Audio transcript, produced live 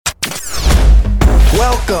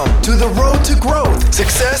Welcome to the road to growth,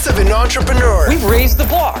 success of an entrepreneur. We've raised the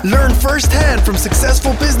bar. Learn firsthand from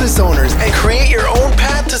successful business owners and create your own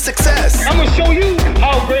path to success. I'm gonna show you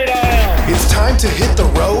how great I am. It's time to hit the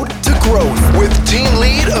road to growth with team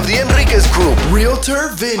lead of the Enriquez Group, Realtor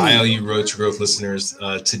Vinny. Hi, all you Road to Growth listeners.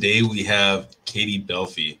 Today we have Katie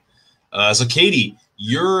Belfi. So Katie,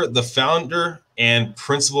 you're the founder and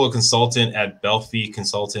principal consultant at Belfi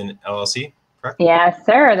Consultant LLC, correct? Yes,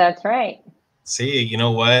 sir. That's right. See, you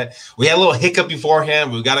know what? We had a little hiccup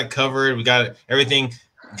beforehand, but we got it covered. We got everything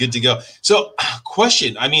good to go. So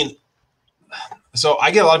question, so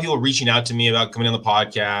I get a lot of people reaching out to me about coming on the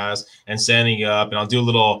podcast and setting up, and I'll do a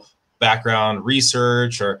little background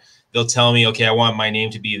research, or they'll tell me, okay, I want my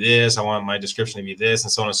name to be this, I want my description to be this,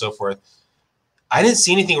 and so on and so forth. I didn't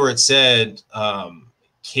see anything where it said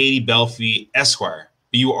Katie Belfi Esquire,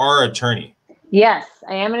 but you are an attorney. Yes,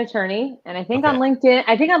 I am an attorney, and I think on LinkedIn,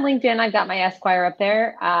 I've got my Esquire up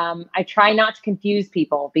there. I try not to confuse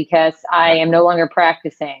people because I am no longer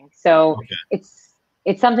practicing. So it's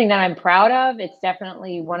something that I'm proud of. It's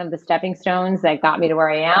definitely one of the stepping stones that got me to where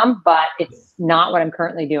I am, but it's not what I'm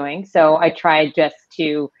currently doing. So I tried just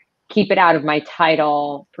to keep it out of my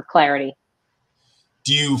title for clarity.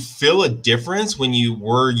 Do you feel a difference when you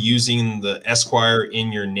were using the Esquire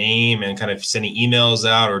in your name and kind of sending emails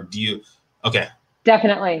out, or do you? Okay.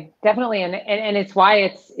 Definitely. And it's why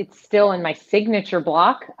it's still in my signature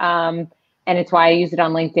block. And it's why I use it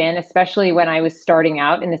on LinkedIn, especially when I was starting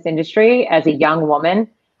out in this industry as a young woman.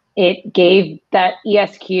 It gave that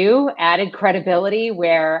ESQ added credibility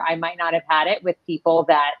where I might not have had it with people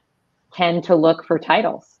that tend to look for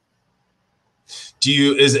titles.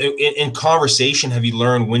 In conversation, have you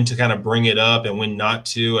learned when to kind of bring it up and when not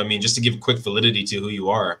to? I mean, just to give quick validity to who you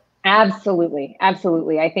are. Absolutely.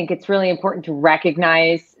 I think it's really important to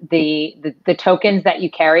recognize the tokens that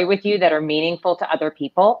you carry with you that are meaningful to other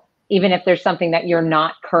people, even if there's something that you're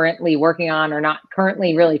not currently working on or not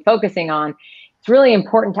currently really focusing on. It's really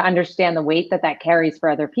important to understand the weight that carries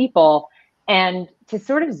for other people and to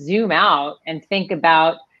sort of zoom out and think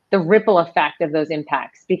about the ripple effect of those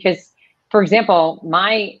impacts. Because, for example,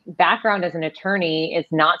 my background as an attorney is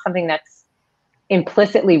not something that's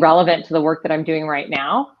implicitly relevant to the work that I'm doing right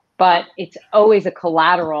now. But it's always a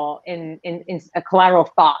collateral in a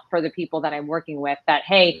collateral thought for the people that I'm working with that,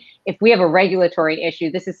 hey, if we have a regulatory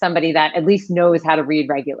issue, this is somebody that at least knows how to read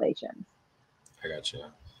regulations. I got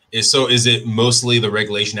you. So is it mostly the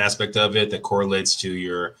regulation aspect of it that correlates to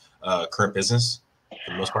your current business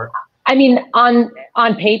for the most part? I mean, on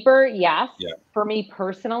paper, yes. Yeah. For me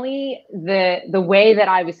personally, the way that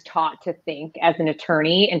I was taught to think as an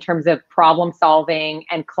attorney in terms of problem solving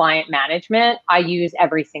and client management, I use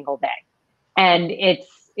every single day. And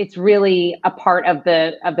it's really a part of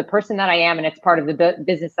the person that I am, and it's part of the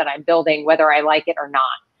business that I'm building, whether I like it or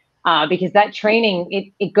not. Because that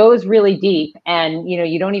training, it goes really deep, and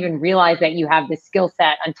you don't even realize that you have this skill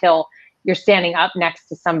set until you're standing up next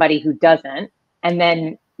to somebody who doesn't, and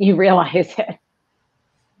then you realize it.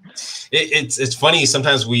 It's funny.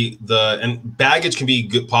 Sometimes and baggage can be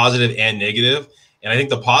good, positive and negative. And I think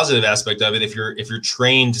the positive aspect of it, if you're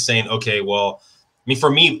trained to saying, okay, well, I mean, for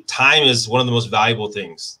me, time is one of the most valuable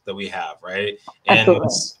things that we have, right? And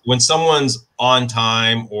when someone's on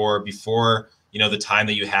time or before, the time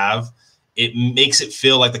that you have, it makes it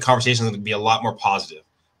feel like the conversation is going to be a lot more positive.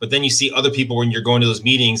 But then you see other people when you're going to those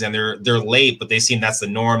meetings and they're late, but they seem that's the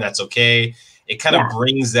norm, that's okay. It kind of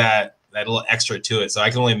brings that little extra to it. So I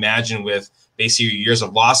can only imagine with basically your years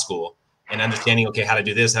of law school and understanding, okay, how to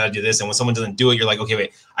do this. And when someone doesn't do it, you're like, okay,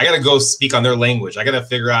 wait, I got to go speak on their language. I got to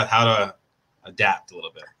figure out how to adapt a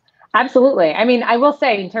little bit. Absolutely. I mean, I will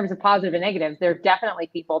say in terms of positive and negatives, there are definitely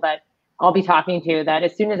people that I'll be talking to that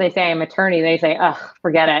as soon as I say I'm an attorney, they say, oh,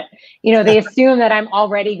 forget it. They assume that I'm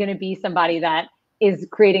already going to be somebody that is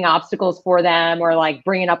creating obstacles for them or like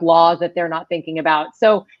bringing up laws that they're not thinking about.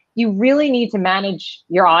 So you really need to manage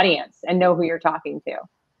your audience and know who you're talking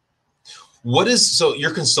to. So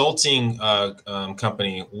your consulting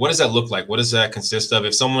company, what does that look like? What does that consist of?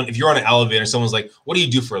 If you're on an elevator, someone's like, what do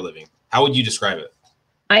you do for a living? How would you describe it?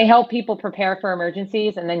 I help people prepare for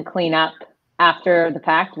emergencies and then clean up after the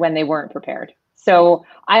fact when they weren't prepared. So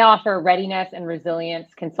I offer readiness and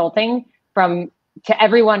resilience consulting to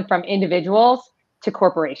everyone from individuals to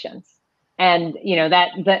corporations. And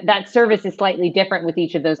that service is slightly different with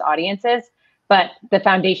each of those audiences, but the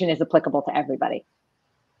foundation is applicable to everybody.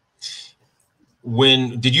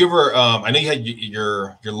 When did you ever? I know you had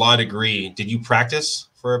your law degree. Did you practice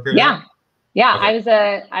for a period? Yeah.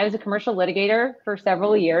 Okay. I was a commercial litigator for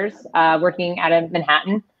several years, working out of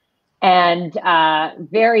Manhattan, and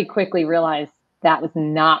very quickly realized that was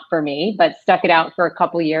not for me, but stuck it out for a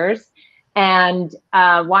couple years and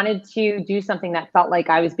wanted to do something that felt like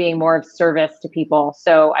I was being more of service to people.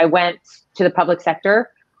 So I went to the public sector.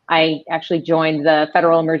 I actually joined the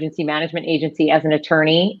Federal Emergency Management Agency as an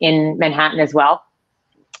attorney in Manhattan as well,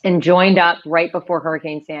 and joined up right before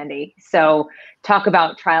Hurricane Sandy. So talk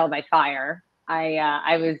about trial by fire.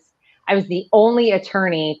 I was the only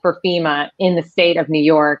attorney for FEMA in the state of New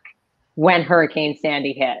York when Hurricane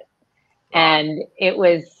Sandy hit. And it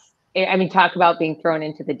was, I mean, talk about being thrown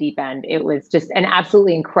into the deep end. It was just an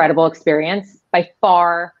absolutely incredible experience. By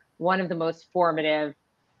far, one of the most formative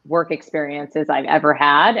work experiences I've ever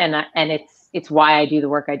had. And it's why I do the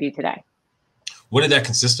work I do today. What did that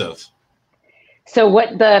consist of? So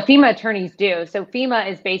what the FEMA attorneys do, so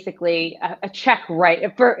FEMA is basically a check write,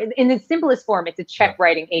 in the simplest form, it's a check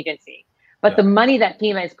writing agency. But the money that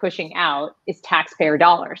FEMA is pushing out is taxpayer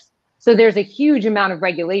dollars. So there's a huge amount of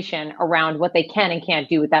regulation around what they can and can't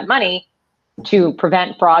do with that money to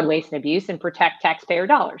prevent fraud, waste, and abuse and protect taxpayer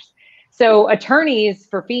dollars. So attorneys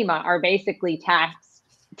for FEMA are basically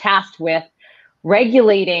tasked with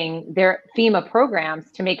regulating their FEMA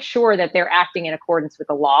programs to make sure that they're acting in accordance with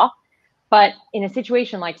the law. But in a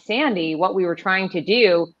situation like Sandy, what we were trying to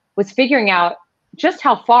do was figuring out just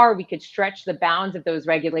how far we could stretch the bounds of those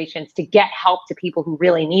regulations to get help to people who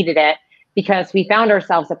really needed it, because we found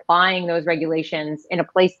ourselves applying those regulations in a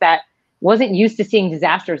place that wasn't used to seeing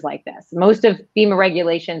disasters like this. Most of FEMA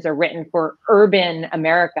regulations are written for suburban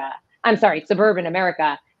America,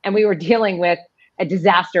 and we were dealing with a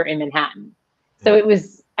disaster in Manhattan. So it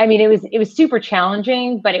was super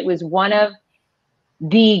challenging, but it was one of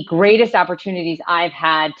the greatest opportunities I've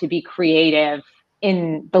had to be creative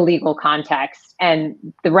in the legal context, and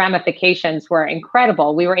the ramifications were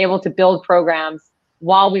incredible. We were able to build programs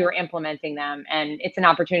while we were implementing them, and it's an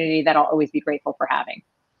opportunity that I'll always be grateful for having.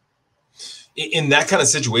 In that kind of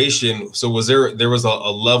situation, so was there was a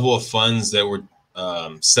level of funds that were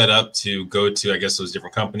set up to go to, I guess, those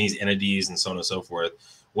different companies, entities, and so on and so forth?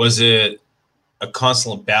 Was it a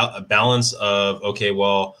constant balance of, okay,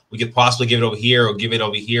 well, we could possibly give it over here or give it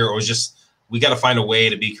over here, or was just, we got to find a way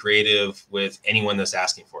to be creative with anyone that's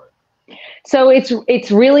asking for it? So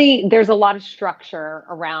it's really, there's a lot of structure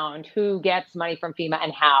around who gets money from FEMA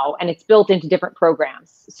and how, and it's built into different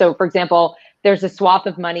programs. So for example, there's a swath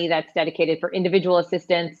of money that's dedicated for individual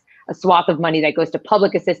assistance, a swath of money that goes to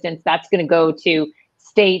public assistance. That's going to go to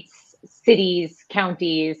states, cities,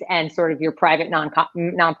 counties, and sort of your private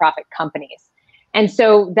nonprofit companies. And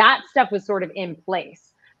so that stuff was sort of in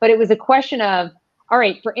place, but it was a question of, all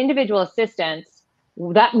right, for individual assistance,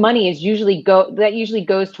 that money is usually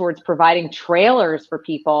goes towards providing trailers for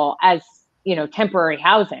people as, temporary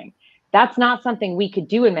housing. That's not something we could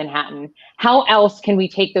do in Manhattan. How else can we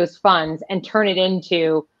take those funds and turn it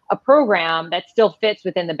into a program that still fits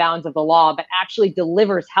within the bounds of the law, but actually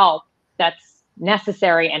delivers help that's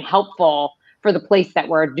necessary and helpful for the place that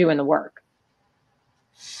we're doing the work?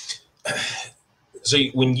 So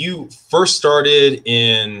when you first started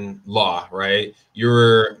in law, right, you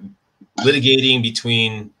were litigating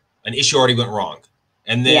between an issue already went wrong.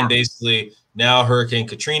 And then basically now Hurricane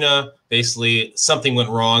Katrina, basically something went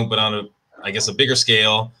wrong, but on a bigger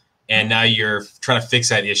scale. And now you're trying to fix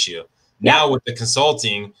that issue. Now with the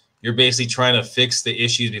consulting, you're basically trying to fix the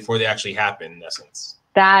issues before they actually happen, in essence.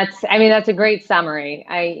 That's a great summary.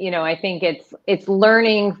 I think it's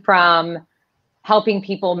learning from helping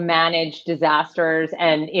people manage disasters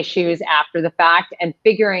and issues after the fact, and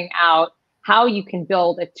figuring out how you can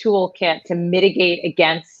build a toolkit to mitigate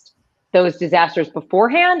against those disasters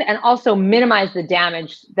beforehand, and also minimize the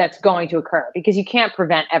damage that's going to occur, because you can't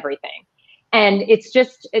prevent everything. And it's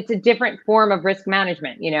a different form of risk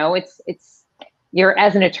management. You're,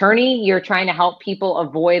 as an attorney, you're trying to help people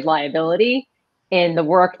avoid liability. In the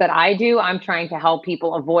work that I do, I'm trying to help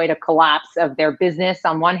people avoid a collapse of their business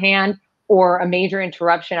on one hand, or a major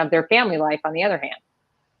interruption of their family life on the other hand.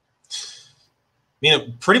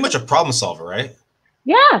 Pretty much a problem solver, right?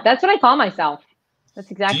 Yeah, that's what I call myself. That's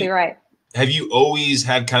exactly right. Have you always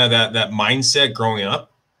had kind of that mindset growing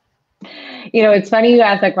up? It's funny you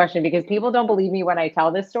ask that question, because people don't believe me when I tell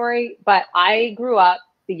this story, but I grew up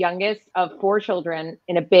the youngest of 4 children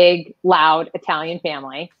in a big, loud Italian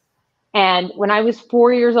family. And when I was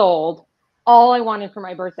 4 years old, all I wanted for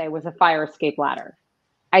my birthday was a fire escape ladder.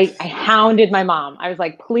 I hounded my mom. I was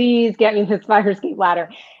like, please get me this fire escape ladder.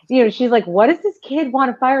 She's like, what does this kid want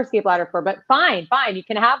a fire escape ladder for? But fine, you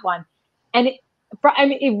can have one. And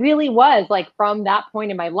it really was like, from that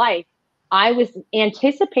point in my life, I was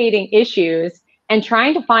anticipating issues and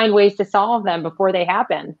trying to find ways to solve them before they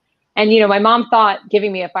happen. And, my mom thought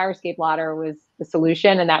giving me a fire escape ladder was the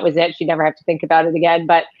solution, and that was it. She'd never have to think about it again.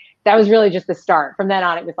 But that was really just the start. From then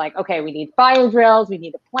on, it was like, okay, we need fire drills, we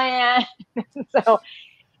need a plan. So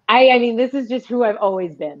I mean, this is just who I've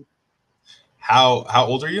always been. How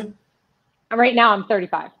old are you? Right now, I'm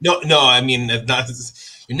 35. No, I mean, not,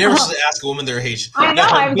 you're never supposed to ask a woman their age. I know.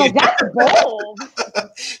 I was like, that's bold.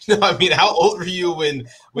 No, I mean, how old were you when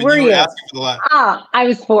you were asking for the ladder? I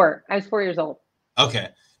was 4. I was 4 years old. Okay.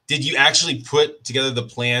 Did you actually put together the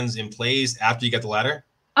plans in place after you got the ladder?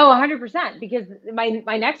 Oh, 100%. Because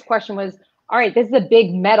my next question was, all right, this is a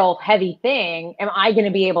big metal heavy thing. Am I going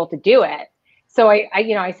to be able to do it? So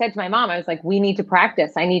I said to my mom, I was like, we need to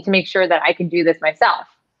practice. I need to make sure that I can do this myself.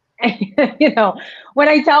 When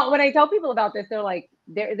I tell people about this, they're like,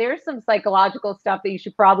 there's some psychological stuff that you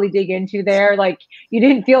should probably dig into there. Like, you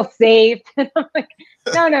didn't feel safe. And I'm like,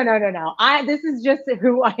 no. This is just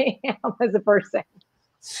who I am as a person.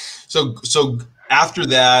 So after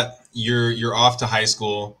that, you're off to high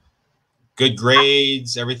school. Good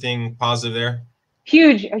grades, everything positive there? A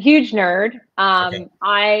huge nerd. Okay.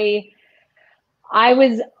 I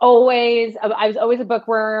was always a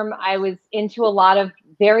bookworm. I was into a lot of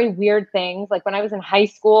very weird things. Like when I was in high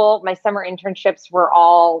school, my summer internships were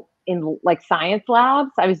all in like science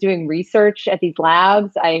labs. I was doing research at these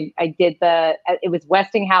labs. I did it was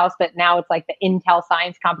Westinghouse, but now it's like the Intel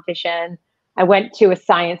science competition. I went to a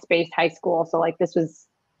science-based high school. So like this was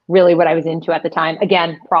really what I was into at the time.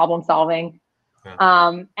 Again, problem solving.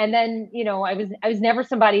 Yeah. And then, I was never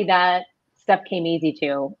somebody that stuff came easy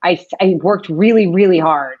to. I worked really, really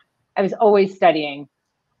hard. I was always studying.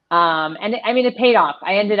 And I mean, it paid off.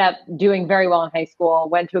 I ended up doing very well in high school,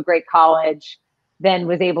 went to a great college, then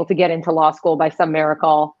was able to get into law school by some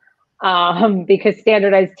miracle, because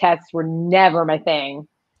standardized tests were never my thing.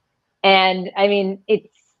 And I mean,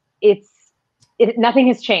 nothing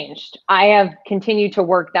has changed. I have continued to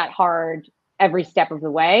work that hard every step of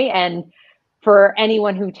the way. And for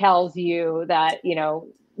anyone who tells you that,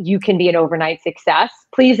 you can be an overnight success,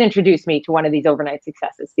 please introduce me to one of these overnight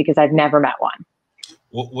successes, because I've never met one.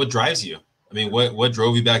 What drives you? I mean, what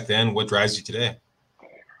drove you back then? What drives you today?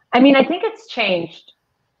 I mean, I think it's changed.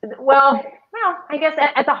 Well, I guess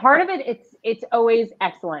at the heart of it, it's always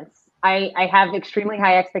excellence. I have extremely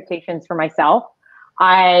high expectations for myself.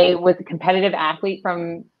 I was a competitive athlete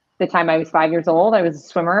from the time I was 5 years old. I was a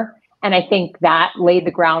swimmer. And I think that laid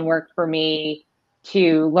the groundwork for me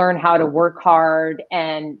to learn how to work hard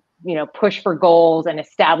and, push for goals and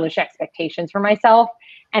establish expectations for myself.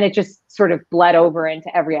 And it just sort of bled over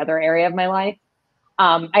into every other area of my life.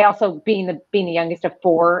 I also, being the youngest of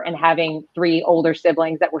 4 and having 3 older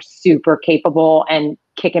siblings that were super capable and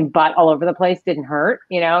kicking butt all over the place didn't hurt.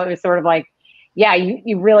 It was sort of like, yeah,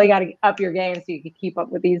 you really got to up your game so you could keep up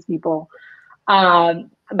with these people. But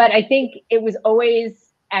I think it was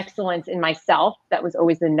always excellence in myself. That was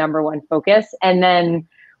always the number one focus. And then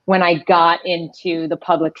when I got into the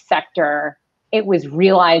public sector, it was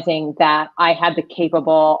realizing that I had the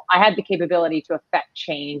capability to affect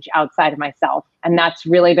change outside of myself. And that's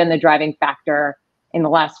really been the driving factor in the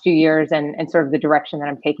last few years and sort of the direction that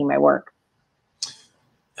I'm taking my work.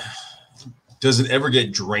 Does it ever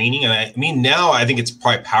get draining? And I mean, now I think it's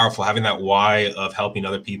probably powerful having that why of helping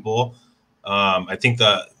other people. I think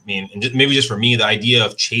maybe just for me, the idea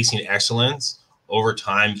of chasing excellence over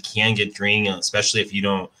time can get draining, especially if you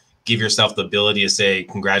don't give yourself the ability to say,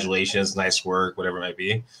 congratulations, nice work, whatever it might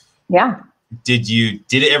be. Yeah. Did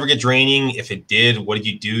it ever get draining? If it did, what did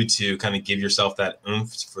you do to kind of give yourself that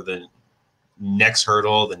oomph for the next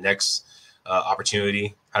hurdle, the next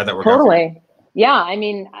opportunity? How did that work out? Totally. Yeah. I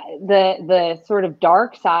mean, the sort of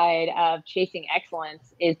dark side of chasing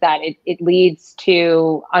excellence is that it leads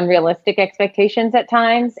to unrealistic expectations at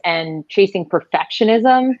times and chasing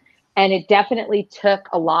perfectionism. And it definitely took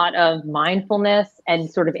a lot of mindfulness and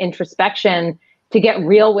sort of introspection to get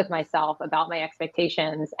real with myself about my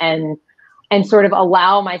expectations and sort of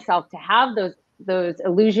allow myself to have those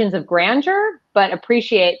illusions of grandeur, but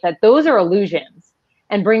appreciate that those are illusions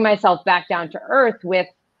and bring myself back down to earth with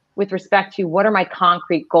respect to what are my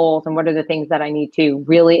concrete goals and what are the things that I need to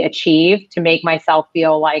really achieve to make myself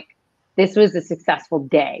feel like this was a successful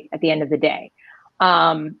day at the end of the day.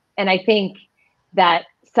 And I think that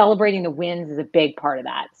celebrating the wins is a big part of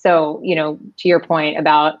that. So, to your point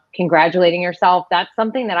about congratulating yourself, that's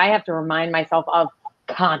something that I have to remind myself of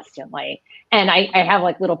constantly. And I have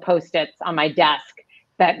like little Post-its on my desk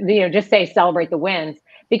that, just say celebrate the wins,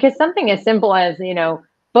 because something as simple as,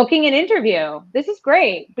 booking an interview, this is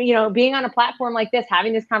great. But, being on a platform like this,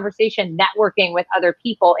 having this conversation, networking with other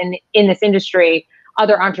people in this industry,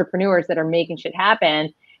 other entrepreneurs that are making shit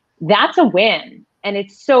happen, that's a win. And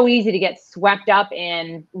it's so easy to get swept up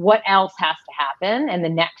in what else has to happen and the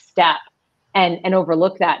next step and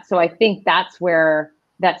overlook that. So I think that's where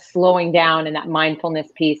that slowing down and that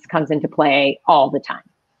mindfulness piece comes into play all the time.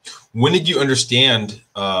 When did you understand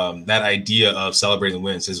that idea of celebrating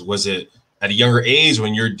wins? Was it at a younger age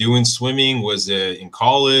when you're doing swimming? Was it in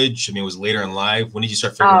college? I mean, was it later in life? When did you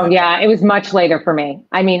start figuring out? Oh yeah, it was much later for me.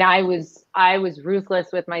 I mean, I was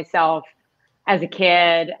ruthless with myself as a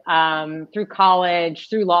kid, through college,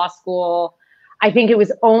 through law school. I think it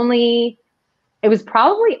was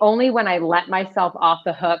probably only when I let myself off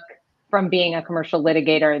the hook from being a commercial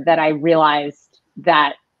litigator that I realized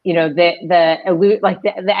that, you know,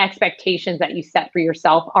 the expectations that you set for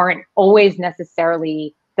yourself aren't always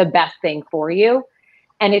necessarily the best thing for you.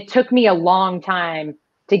 And it took me a long time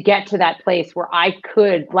to get to that place where I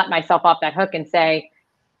could let myself off that hook and say,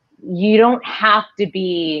 you don't have to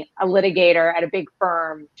be a litigator at a big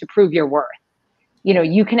firm to prove your worth. You know,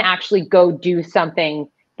 you can actually go do something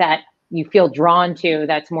that you feel drawn to,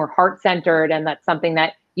 that's more heart-centered, and that's something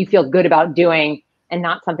that you feel good about doing, and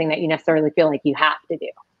not something that you necessarily feel like you have to do.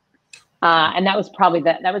 And that was probably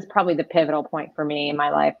the pivotal point for me in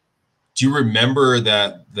my life. Do you remember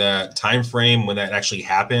that time frame when that actually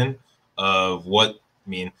happened? Of what, I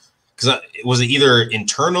mean, because was it either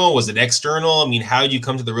internal, was it external? I mean, how did you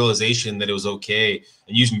come to the realization that it was okay,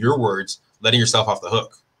 and using your words, letting yourself off the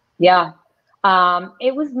hook? Yeah,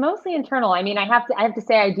 it was mostly internal. I mean, I have to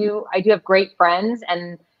say, I do have great friends,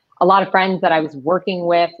 and a lot of friends that I was working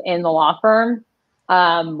with in the law firm.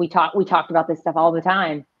 We talked about this stuff all the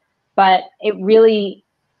time, but it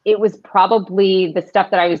was probably the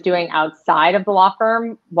stuff that I was doing outside of the law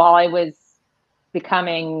firm while I was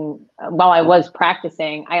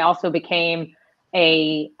practicing. I also became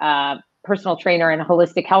a personal trainer and a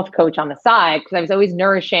holistic health coach on the side, because I was always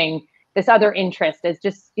nourishing this other interest as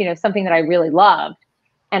just, you know, something that I really loved.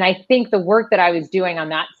 And I think the work that I was doing on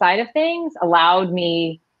that side of things allowed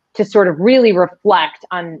me to sort of really reflect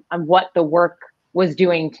on what the work was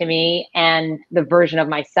doing to me and the version of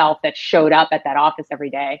myself that showed up at that office every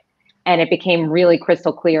day. And it became really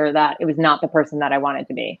crystal clear that it was not the person that I wanted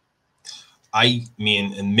to be. I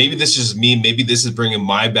mean, and maybe this is me, maybe this is bringing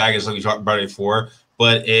my baggage like we talked about it before,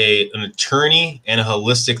 but an attorney and a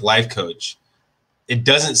holistic life coach, it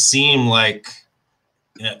doesn't seem like,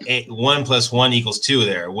 you know, 1 + 1 = 2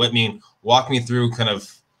 there. Walk me through kind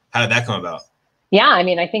of how did that come about? Yeah, I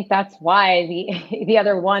mean, I think that's why the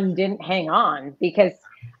other one didn't hang on, because,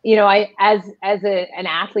 you know, I as an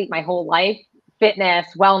athlete my whole life, fitness,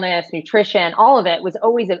 wellness, nutrition, all of it was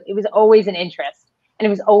always an interest. And it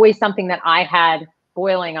was always something that I had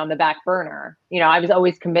boiling on the back burner. You know, I was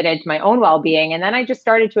always committed to my own well-being. And then I just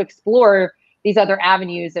started to explore these other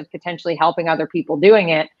avenues of potentially helping other people doing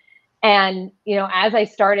it. And, you know, as I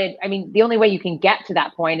started, I mean, the only way you can get to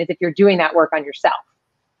that point is if you're doing that work on yourself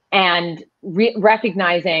and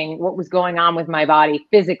recognizing what was going on with my body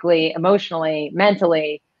physically, emotionally,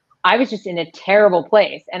 mentally. I was just in a terrible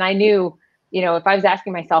place. And I knew, you know, if I was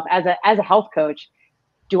asking myself as a health coach,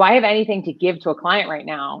 do I have anything to give to a client right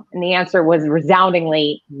now? And the answer was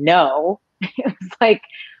resoundingly no. It was like,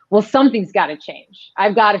 well, something's got to change.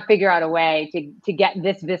 I've got to figure out a way to get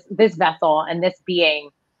this vessel and this being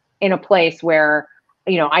in a place where,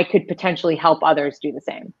 you know, I could potentially help others do the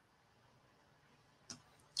same.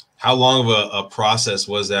 How long of a process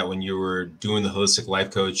was that when you were doing the holistic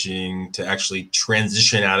life coaching to actually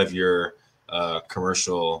transition out of your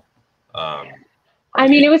commercial? I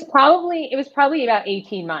mean, it was probably about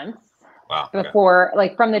 18 months. Wow. Before,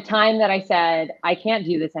 like, from the time that I said, I can't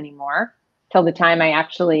do this anymore, till the time I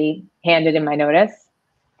actually handed in my notice.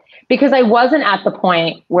 Because I wasn't at the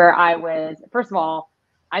point where first of all,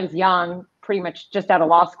 I was young, pretty much just out of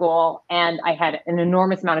law school, and I had an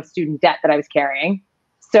enormous amount of student debt that I was carrying.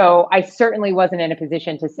 So I certainly wasn't in a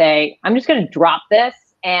position to say, I'm just going to drop this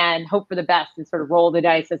and hope for the best and sort of roll the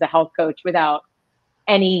dice as a health coach without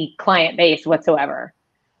any client base whatsoever.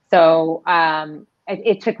 So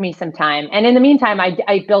it took me some time. And in the meantime,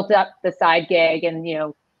 I built up the side gig and, you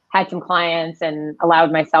know, had some clients and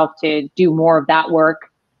allowed myself to do more of that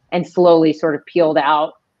work and slowly sort of peeled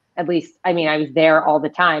out. At least, I mean, I was there all the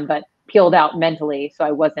time, but peeled out mentally. So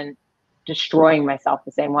I wasn't destroying myself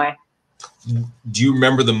the same way. Do you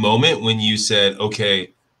remember the moment when you said,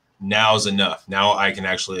 okay, now's enough? Now I can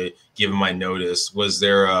actually give him my notice. Was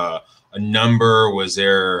there a number? Was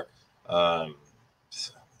there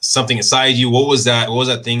something inside you? What was that? What was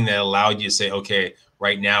that thing that allowed you to say, okay,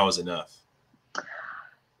 right now is enough?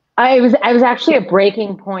 I was actually a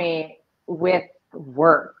breaking point with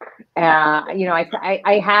work. You know,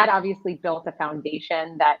 I had obviously built a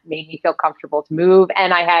foundation that made me feel comfortable to move.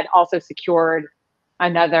 And I had also secured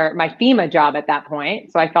my FEMA job at that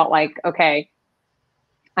point. So I felt like, okay,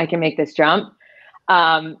 I can make this jump.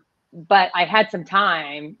 But I had some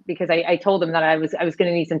time because I told them that I was going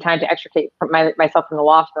to need some time to extricate myself from the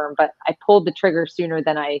law firm, but I pulled the trigger sooner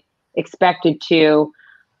than I expected to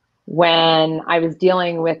when I was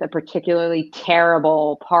dealing with a particularly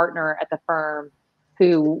terrible partner at the firm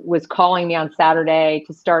who was calling me on Saturday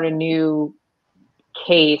to start a new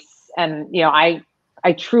case. And, you know, I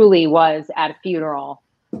truly was at a funeral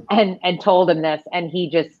and told him this, and he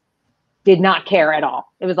just did not care at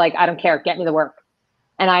all. It was like, I don't care, get me the work.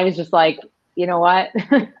 And I was just like, you know what?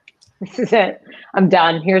 This is it. I'm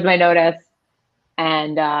done. Here's my notice.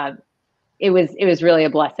 And it was really a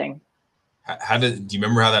blessing. Do you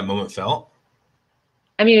remember how that moment felt?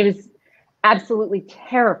 I mean, it was absolutely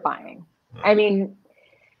terrifying. I mean,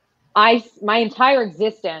 my entire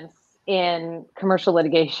existence in commercial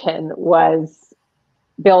litigation was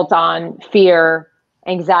built on fear,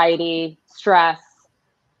 anxiety, stress,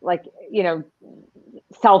 like, you know,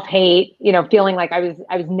 self-hate, you know, feeling like I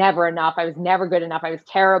was never enough. I was never good enough. I was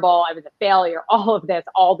terrible. I was a failure, all of this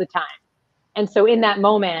all the time. And so in that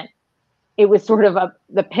moment, it was sort of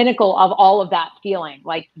the pinnacle of all of that feeling.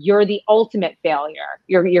 Like, you're the ultimate failure.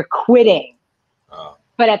 You're quitting. Oh.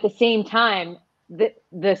 But at the same time,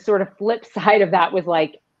 the sort of flip side of that was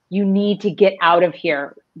like, you need to get out of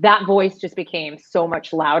here. That voice just became so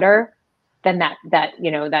much louder than that,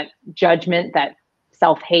 you know, that judgment, that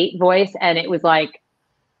self-hate voice. And it was like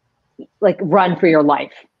run for your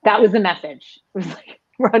life. That was the message. It was like,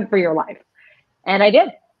 run for your life. And I did.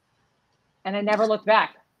 And I never looked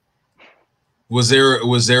back. Was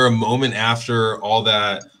there a moment after all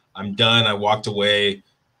that, I'm done, I walked away,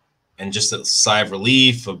 and just a sigh of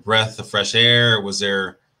relief, a breath of fresh air? Was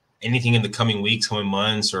there anything in the coming weeks, coming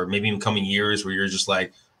months, or maybe even coming years where you're just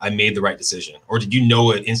like, I made the right decision? Or did you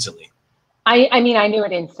know it instantly? I mean, I knew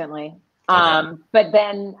it instantly. Okay. But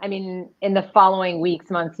then, I mean, in the following weeks,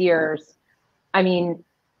 months, years, I mean,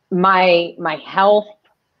 my health,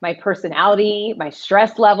 my personality, my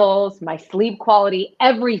stress levels, my sleep quality,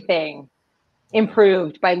 everything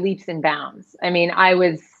improved by leaps and bounds. I mean, I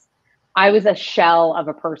was a shell of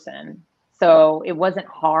a person. So it wasn't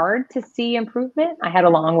hard to see improvement. I had a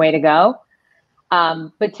long way to go.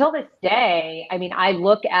 But till this day, I mean, I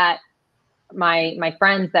look at my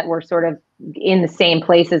friends that were sort of in the same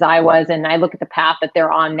place as I was, and I look at the path that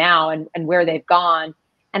they're on now and where they've gone.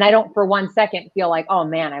 And I don't for one second feel like, oh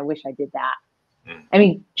man, I wish I did that. I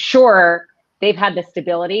mean, sure, they've had the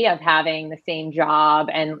stability of having the same job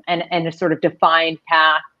and a sort of defined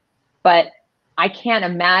path, but I can't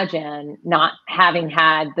imagine not having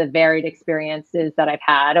had the varied experiences that I've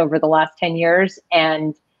had over the last 10 years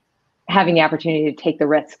and having the opportunity to take the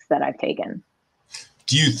risks that I've taken.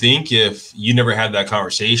 Do you think if you never had that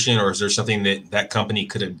conversation, or is there something that company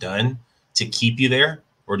could have done to keep you there?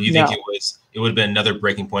 Or do you think it would have been another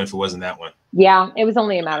breaking point if it wasn't that one? Yeah, it was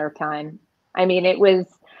only a matter of time. I mean, it was,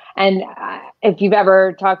 and if you've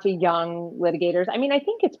ever talked to young litigators, I mean, I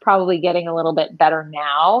think it's probably getting a little bit better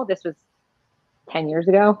now. This was 10 years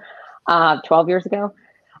ago, 12 years ago.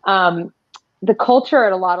 The culture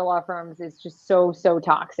at a lot of law firms is just so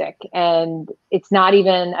toxic. And it's not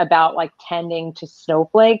even about like tending to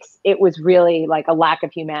snowflakes. It was really like a lack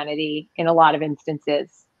of humanity in a lot of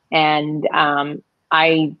instances. And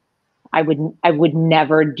I would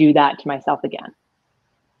never do that to myself again.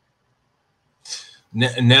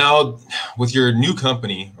 Now, with your new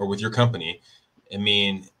company, or with your company, I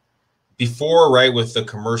mean, before, right, with the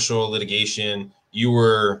commercial litigation, you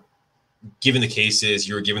were given the cases,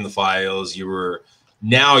 you were given the files,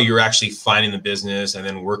 now you're actually finding the business and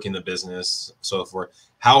then working the business, so forth.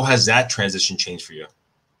 How has that transition changed for you?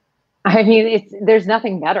 I mean, there's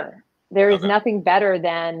nothing better. There is nothing better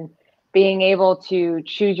than being able to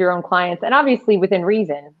choose your own clients, and obviously within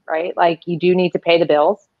reason, right? Like, you do need to pay the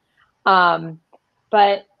bills.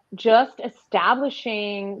 But just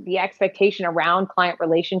establishing the expectation around client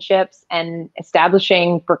relationships and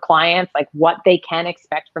establishing for clients like what they can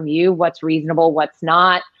expect from you, what's reasonable, what's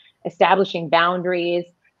not, establishing boundaries,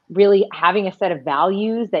 really having a set of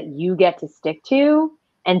values that you get to stick to,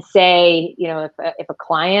 and say, you know, if a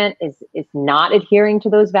client is not adhering to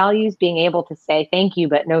those values, being able to say thank you,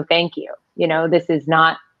 but no thank you. You know, this is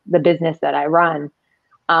not the business that I run.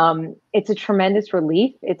 It's a tremendous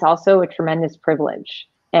relief. It's also a tremendous privilege.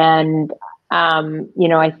 And, you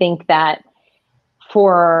know, I think that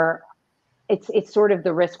it's sort of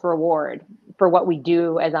the risk reward for what we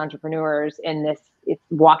do as entrepreneurs in this, it's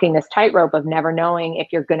walking this tightrope of never knowing if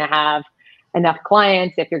you're going to have enough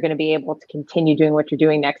clients, if you're going to be able to continue doing what you're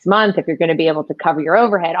doing next month, if you're going to be able to cover your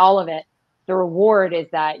overhead, all of it. the reward is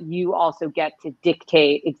that you also get to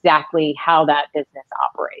dictate exactly how that business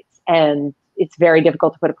operates. And it's very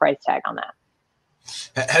difficult to put a price tag on that.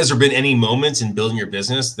 Has there been any moments in building your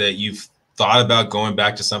business that you've thought about going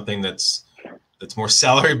back to something that's more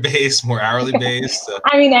salary based, more hourly based?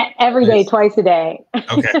 I mean, every day, twice a day.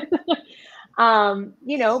 Okay.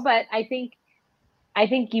 But I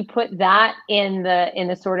think you put that in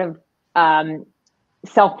the sort of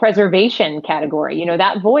self-preservation category.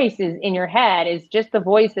 That voice is in your head is just the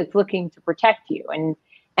voice that's looking to protect you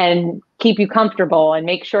and keep you comfortable and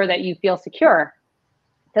make sure that you feel secure.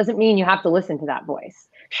 Doesn't mean you have to listen to that voice.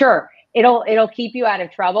 Sure, it'll keep you out of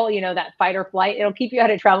trouble. That fight or flight. It'll keep you out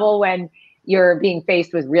of trouble when you're being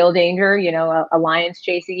faced with real danger. A lion's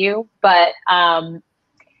chasing you. But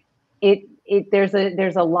there's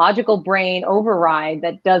a logical brain override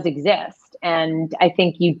that does exist, and I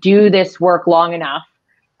think you do this work long enough,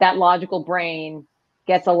 that logical brain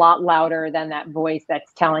gets a lot louder than that voice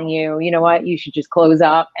that's telling you, you know what, you should just close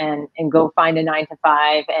up and go find a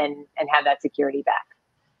 9-to-5 and have that security back.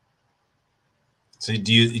 So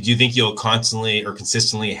do you think you'll constantly or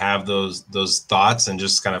consistently have those thoughts and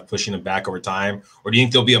just kind of pushing them back over time, or do you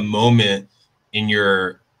think there'll be a moment in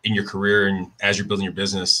your career and as you're building your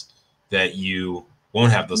business that you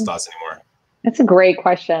won't have those thoughts anymore? That's a great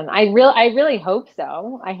question. I really hope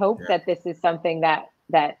so. I hope that this is something that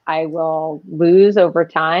I will lose over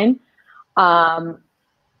time. Some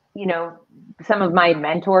of my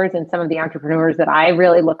mentors and some of the entrepreneurs that I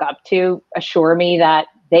really look up to assure me that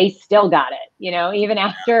they still got it. Even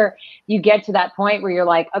after you get to that point where you're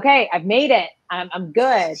like, okay, I've made it. I'm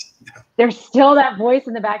good. There's still that voice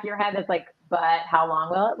in the back of your head that's like, but how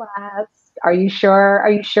long will it last? Are you sure?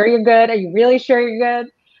 Are you sure you're good? Are you really sure you're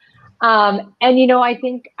good? I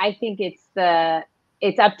think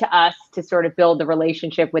it's up to us to sort of build the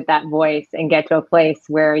relationship with that voice and get to a place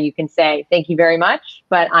where you can say, thank you very much,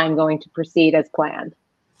 but I'm going to proceed as planned.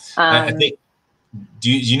 I think,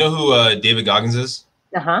 do you know who David Goggins is?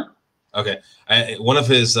 Uh-huh. Okay. One of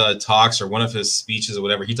his talks or one of his speeches or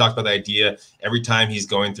whatever, he talked about the idea every time he's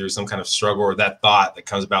going through some kind of struggle or that thought that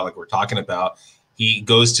comes about, like we're talking about, he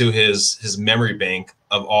goes to his memory bank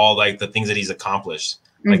of all like the things that he's accomplished,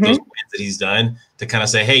 like those wins that he's done, to kind of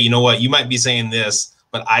say, hey, you know what, you might be saying this,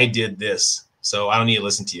 but I did this, so I don't need to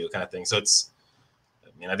listen to you, kind of thing. So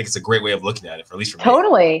I think it's a great way of looking at it, for at least for me.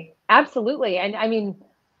 Totally. Absolutely. And I mean,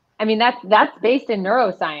 that's based in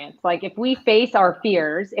neuroscience. Like if we face our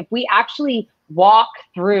fears, if we actually walk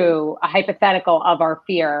through a hypothetical of our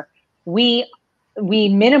fear, we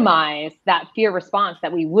minimize that fear response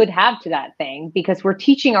that we would have to that thing, because we're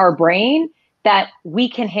teaching our brain that we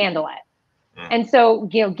can handle it. And so,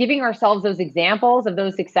 giving ourselves those examples of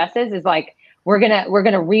those successes is like, we're going to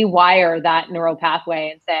rewire that neural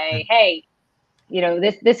pathway and say, hey,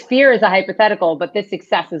 this fear is a hypothetical, but this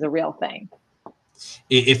success is a real thing.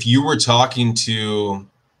 If you were talking to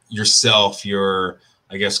yourself, your,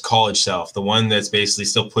 I guess, college self, the one that's basically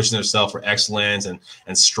still pushing themselves for excellence and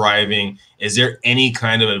striving, is there any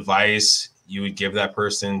kind of advice you would give that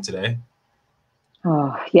person today?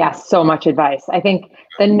 Oh, yeah, so much advice. I think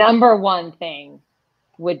the number one thing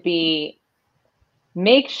would be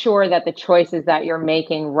make sure that the choices that you're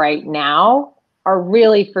making right now are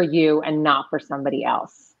really for you and not for somebody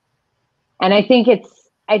else. And I think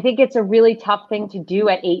it's a really tough thing to do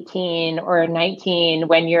at 18 or 19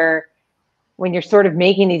 when you're sort of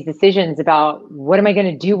making these decisions about what am I going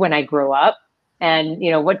to do when I grow up, and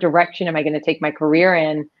what direction am I going to take my career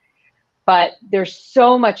in. But there's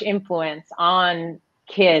so much influence on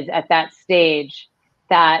kids at that stage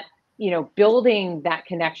that, building that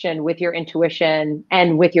connection with your intuition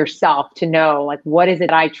and with yourself to know, like, what is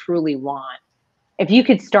it I truly want? If you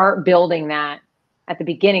could start building that at the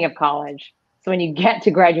beginning of college, so when you get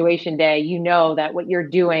to graduation day, you know that what you're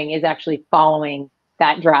doing is actually following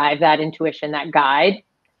that drive, that intuition, that guide.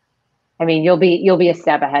 I mean, you'll be a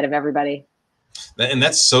step ahead of everybody. And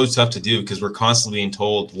that's so tough to do, because we're constantly being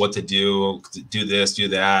told what to do this, do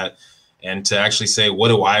that. And to actually say, what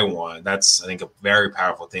do I want? That's, I think, a very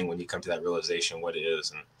powerful thing when you come to that realization, what it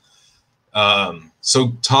is. And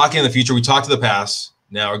so talking in the future, we talked to the past,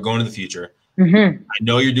 now we're going to the future. I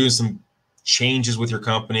know you're doing some changes with your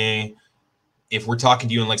company. If we're talking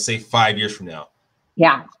to you in, like, say, 5 years from now.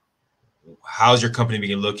 Yeah. How's your company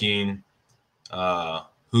begin looking?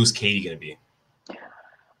 Who's Katie going to be?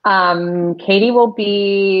 Katie will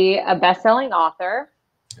be a best-selling author.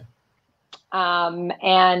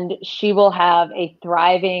 And she will have a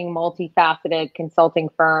thriving, multifaceted consulting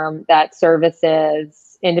firm that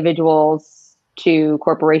services individuals to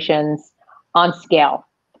corporations on scale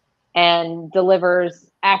and delivers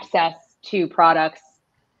access to products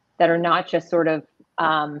that are not just sort of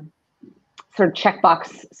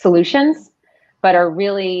checkbox solutions, but are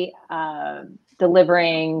really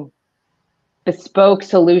delivering bespoke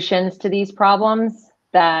solutions to these problems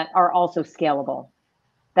that are also scalable.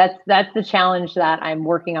 That's the challenge that I'm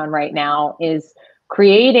working on right now, is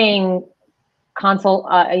creating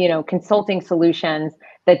consulting solutions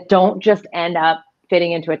that don't just end up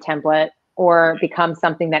fitting into a template or become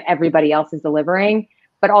something that everybody else is delivering,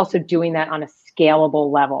 but also doing that on a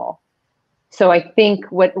scalable level. So I think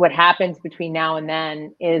what happens between now and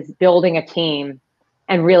then is building a team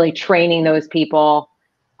and really training those people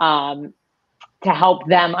to help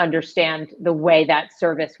them understand the way that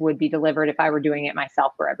service would be delivered if I were doing it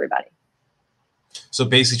myself for everybody. So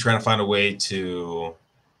basically trying to find a way to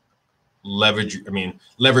leverage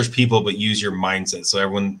people, but use your mindset. So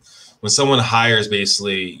when someone hires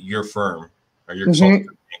basically your firm or your consulting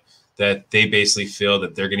company, that they basically feel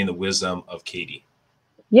that they're getting the wisdom of Katie.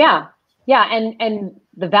 Yeah. And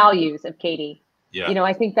the values of Katie. Yeah.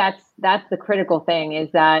 I think that's the critical thing, is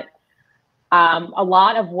that a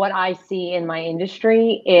lot of what I see in my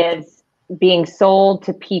industry is being sold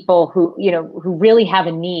to people who really have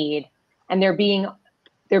a need, and they're being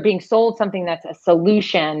sold something that's a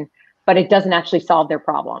solution, but it doesn't actually solve their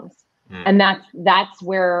problems. And that's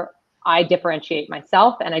where I differentiate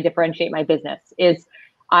myself and I differentiate my business, is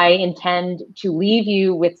I intend to leave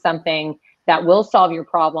you with something that will solve your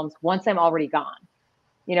problems once I'm already gone.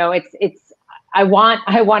 I want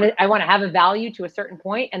to have a value to a certain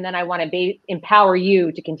point, and then I want to empower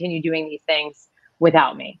you to continue doing these things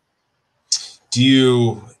without me. Do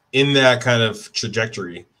you, in that kind of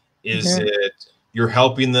trajectory, is it you're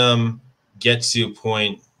helping them get to a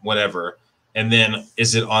point, whatever, and then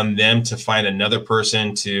is it on them to find another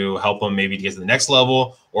person to help them maybe to get to the next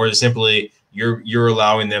level, or is it simply you're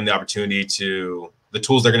allowing them the opportunity to the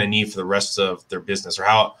tools they're going to need for the rest of their business, or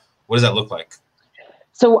what does that look like?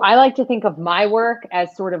 So I like to think of my work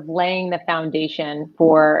as sort of laying the foundation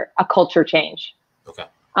for a culture change. Okay.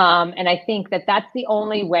 And I think that that's the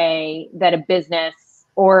only way that a business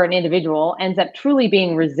or an individual ends up truly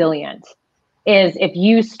being resilient, is if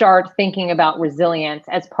you start thinking about resilience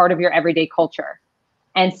as part of your everyday culture.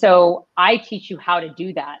 And so I teach you how to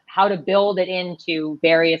do that, how to build it into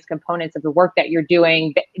various components of the work that you're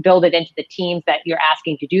doing, build it into the teams that you're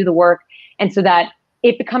asking to do the work. And so that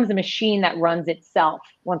it becomes a machine that runs itself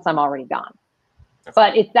once I'm already gone.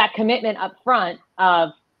 But it's that commitment up front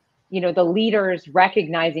of, the leaders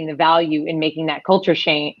recognizing the value in making that culture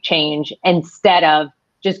change instead of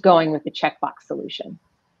just going with the checkbox solution.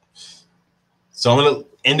 So I'm going to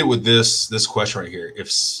end it with this question right here. If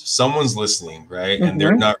someone's listening, right, and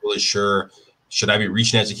they're not really sure, should I be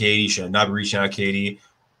reaching out to Katie? Should I not be reaching out to Katie?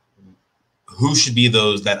 Who should be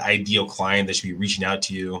that ideal client that should be reaching out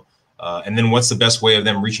to you? And then what's the best way of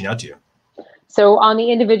them reaching out to you? So on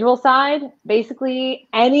the individual side, basically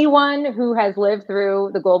anyone who has lived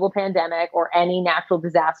through the global pandemic or any natural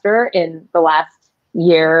disaster in the last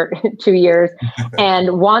year, 2 years,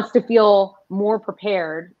 and wants to feel more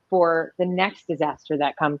prepared for the next disaster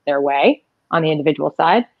that comes their way on the individual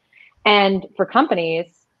side. And for companies,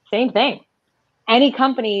 same thing. Any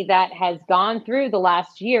company that has gone through the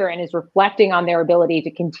last year and is reflecting on their ability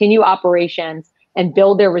to continue operations and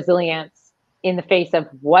build their resilience in the face of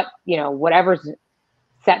whatever's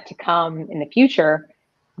set to come in the future,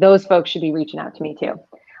 those folks should be reaching out to me too.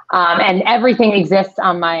 And everything exists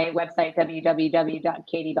on my website,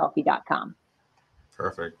 www.katiebelke.com.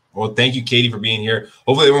 Perfect. Well, thank you, Katie, for being here.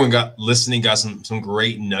 Hopefully everyone got some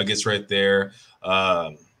great nuggets right there.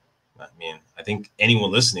 I think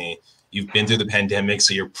anyone listening, you've been through the pandemic,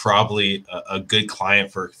 so you're probably a good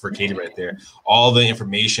client for Katie right there. All the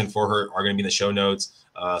information for her are going to be in the show notes.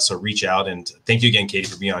 So reach out, and thank you again, Katie,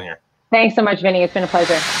 for being on here. Thanks so much, Vinny. It's been a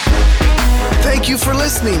pleasure. Thank you for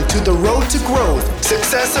listening to The Road to Growth,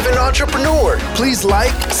 Success of an Entrepreneur. Please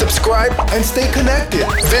like, subscribe, and stay connected.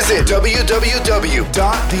 Visit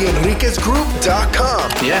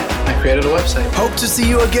www.theenriquezgroup.com. Yeah, I created a website. Hope to see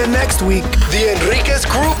you again next week. The Enriquez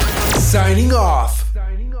Group, signing off.